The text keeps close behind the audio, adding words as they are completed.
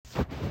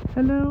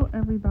Hello,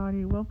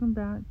 everybody. Welcome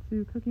back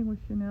to Cooking with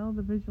Chanel,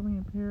 the visually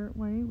impaired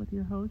way, with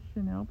your host,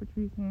 Chanel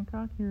Patrice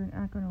Hancock, here in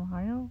Akron,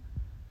 Ohio,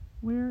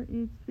 where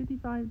it's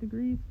 55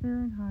 degrees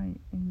Fahrenheit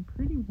and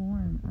pretty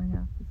warm, I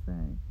have to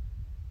say.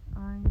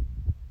 I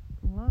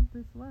love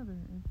this weather.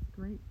 It's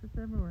great for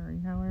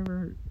February.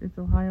 However, it's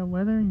Ohio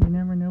weather, and you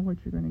never know what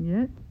you're going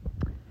to get.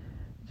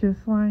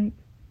 Just like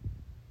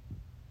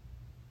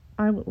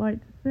I would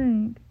like to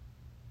thank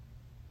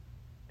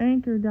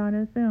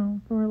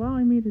Anchor.fm for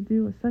allowing me to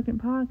do a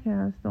second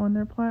podcast on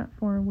their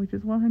platform, which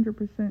is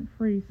 100%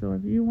 free. So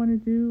if you want to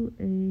do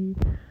a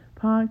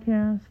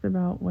podcast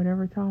about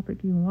whatever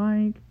topic you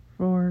like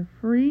for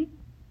free,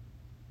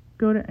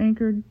 go to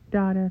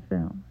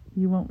Anchor.fm.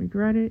 You won't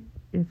regret it.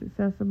 It's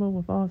accessible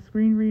with all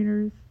screen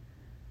readers,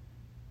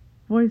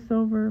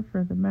 voiceover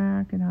for the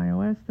Mac and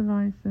iOS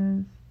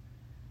devices,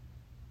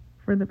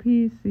 for the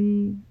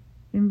PC,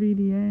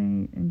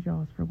 NVDA, and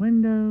JAWS for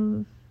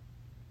Windows.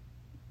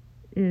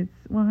 It's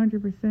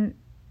 100%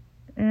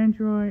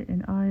 Android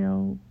and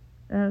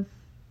iOS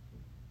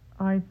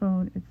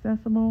iPhone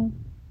accessible.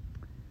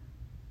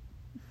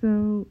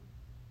 So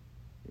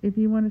if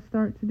you want to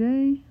start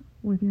today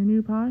with your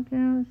new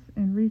podcast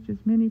and reach as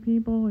many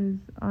people as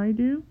I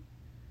do,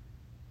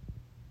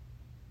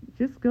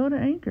 just go to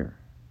Anchor.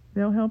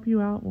 They'll help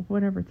you out with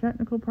whatever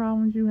technical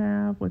problems you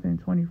have within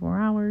 24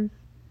 hours.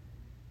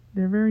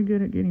 They're very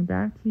good at getting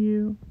back to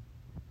you.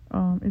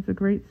 It's a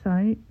great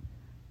site,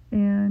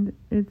 and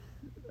it's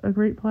a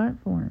great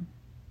platform.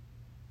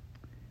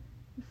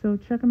 So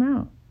check them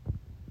out.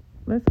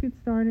 Let's get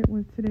started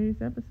with today's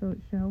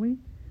episode, shall we?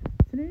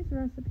 Today's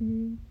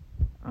recipe,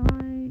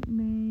 I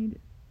made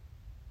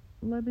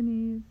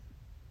Lebanese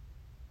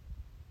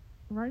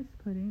rice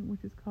pudding,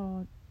 which is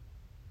called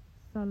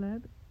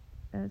saleb,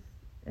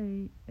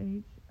 Sahlab,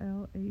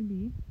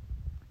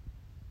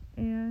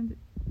 and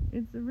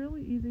it's a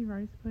really easy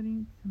rice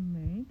pudding to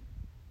make.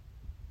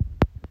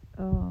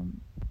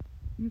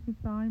 You can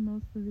find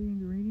most of the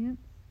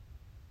ingredients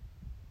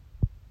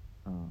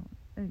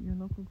at your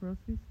local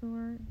grocery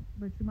store,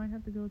 but you might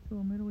have to go to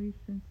a Middle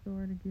Eastern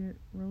store to get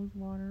rose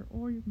water,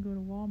 or you can go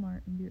to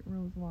Walmart and get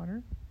rose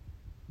water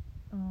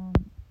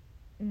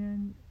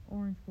and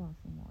orange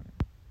blossom water.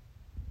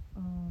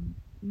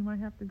 You might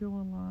have to go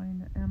online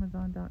to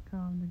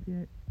Amazon.com to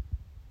get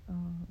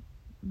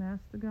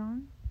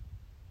Mastagon,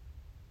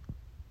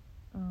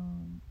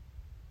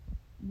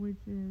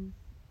 which is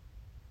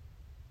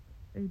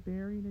a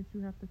berry that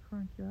you have to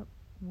crunch up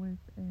with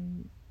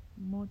a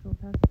molto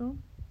pesto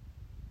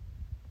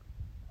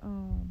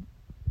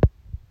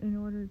in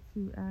order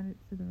to add it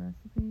to the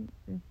recipe.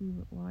 If you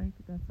would like,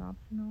 that's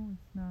optional.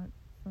 It's not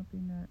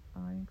something that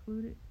I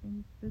included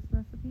in this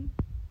recipe.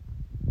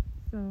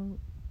 So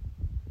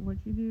what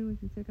you do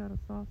is you take out a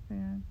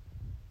saucepan,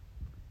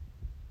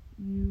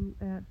 you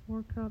add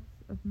 4 cups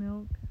of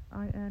milk.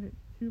 I added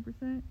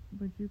 2%,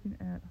 but you can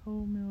add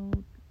whole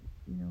milk,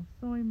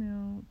 soy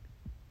milk,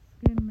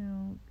 skim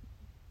milk,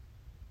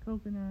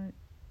 coconut,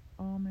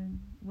 almond,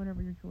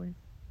 whatever your choice.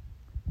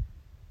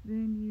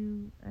 Then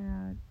you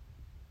add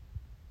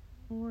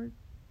 4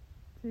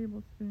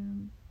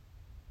 tablespoons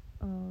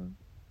of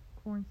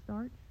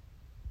cornstarch,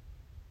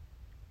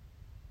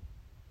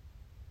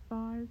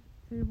 5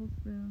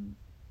 tablespoons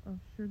of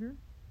sugar,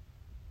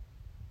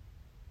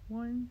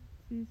 1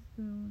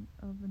 teaspoon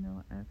of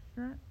vanilla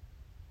extract,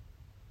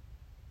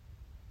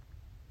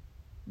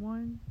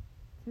 1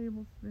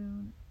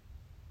 tablespoon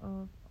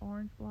of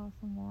orange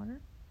blossom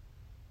water,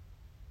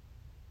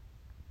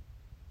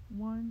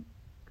 1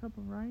 cup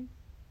of rice,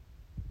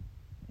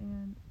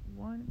 and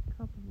 1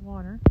 cup of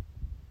water,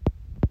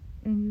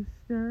 and you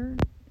stir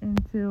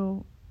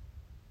until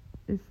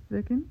it's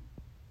thickened,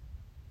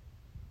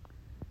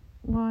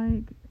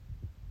 like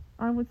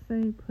I would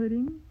say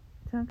pudding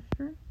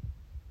texture.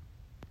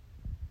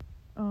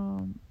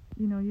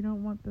 You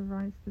don't want the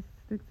rice to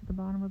stick to the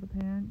bottom of the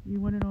pan. You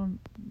want it on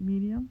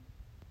medium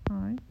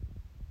high.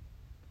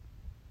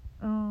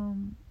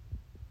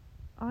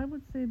 I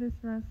would say this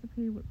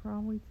recipe would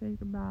probably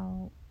take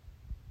about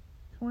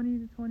 20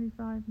 to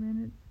 25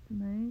 minutes to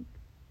make.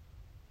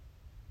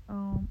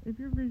 If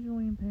you're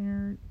visually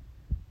impaired,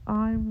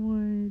 I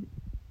would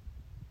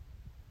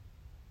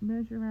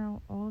measure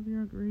out all of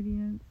your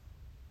ingredients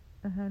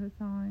ahead of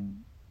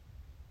time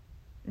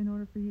in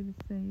order for you to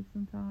save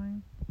some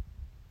time.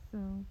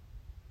 So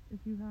if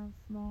you have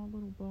small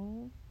little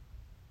bowls,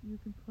 you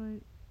can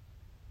put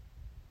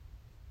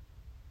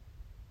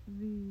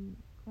the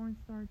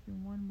cornstarch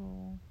in one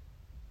bowl,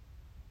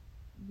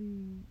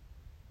 the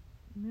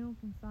milk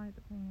inside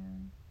the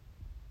pan,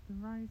 the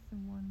rice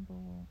in one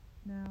bowl.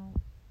 Now,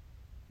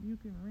 you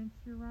can rinse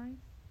your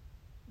rice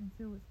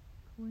until it's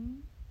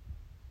clean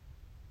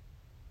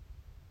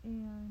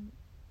and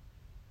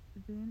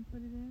then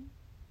put it in.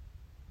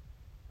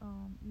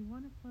 You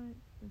want to put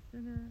the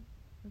sugar,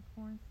 the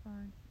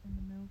cornstarch, and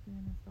the milk in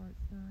and start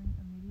stirring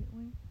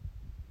immediately.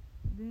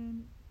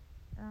 Then,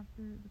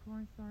 after the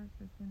cornstarch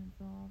has been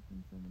dissolved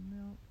into the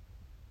milk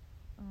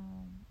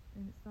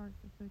and it starts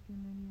to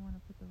thicken, then you want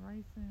to put the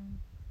rice in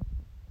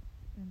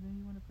and then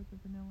you want to put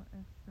the vanilla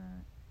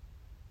extract,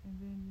 and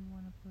then you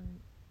want to put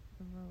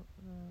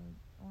the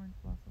orange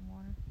blossom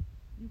water.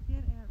 You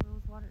can add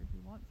rose water if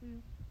you want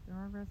to. There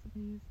are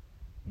recipes,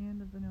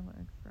 and the vanilla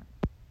extract.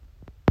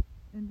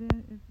 And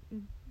then if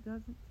it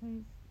doesn't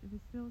taste, if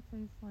it still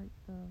tastes like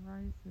the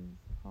rice is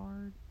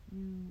hard,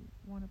 you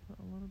want to put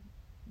a little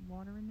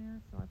water in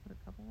there. So I put a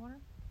cup of water.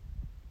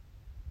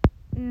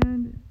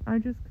 And I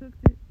just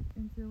cooked it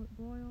until it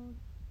boiled.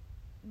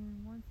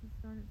 And once it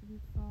started to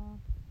get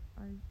soft,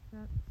 I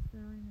kept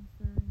stirring and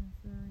stirring and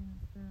stirring and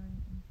stirring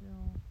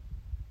until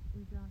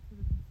it got to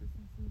the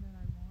consistency that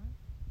I wanted.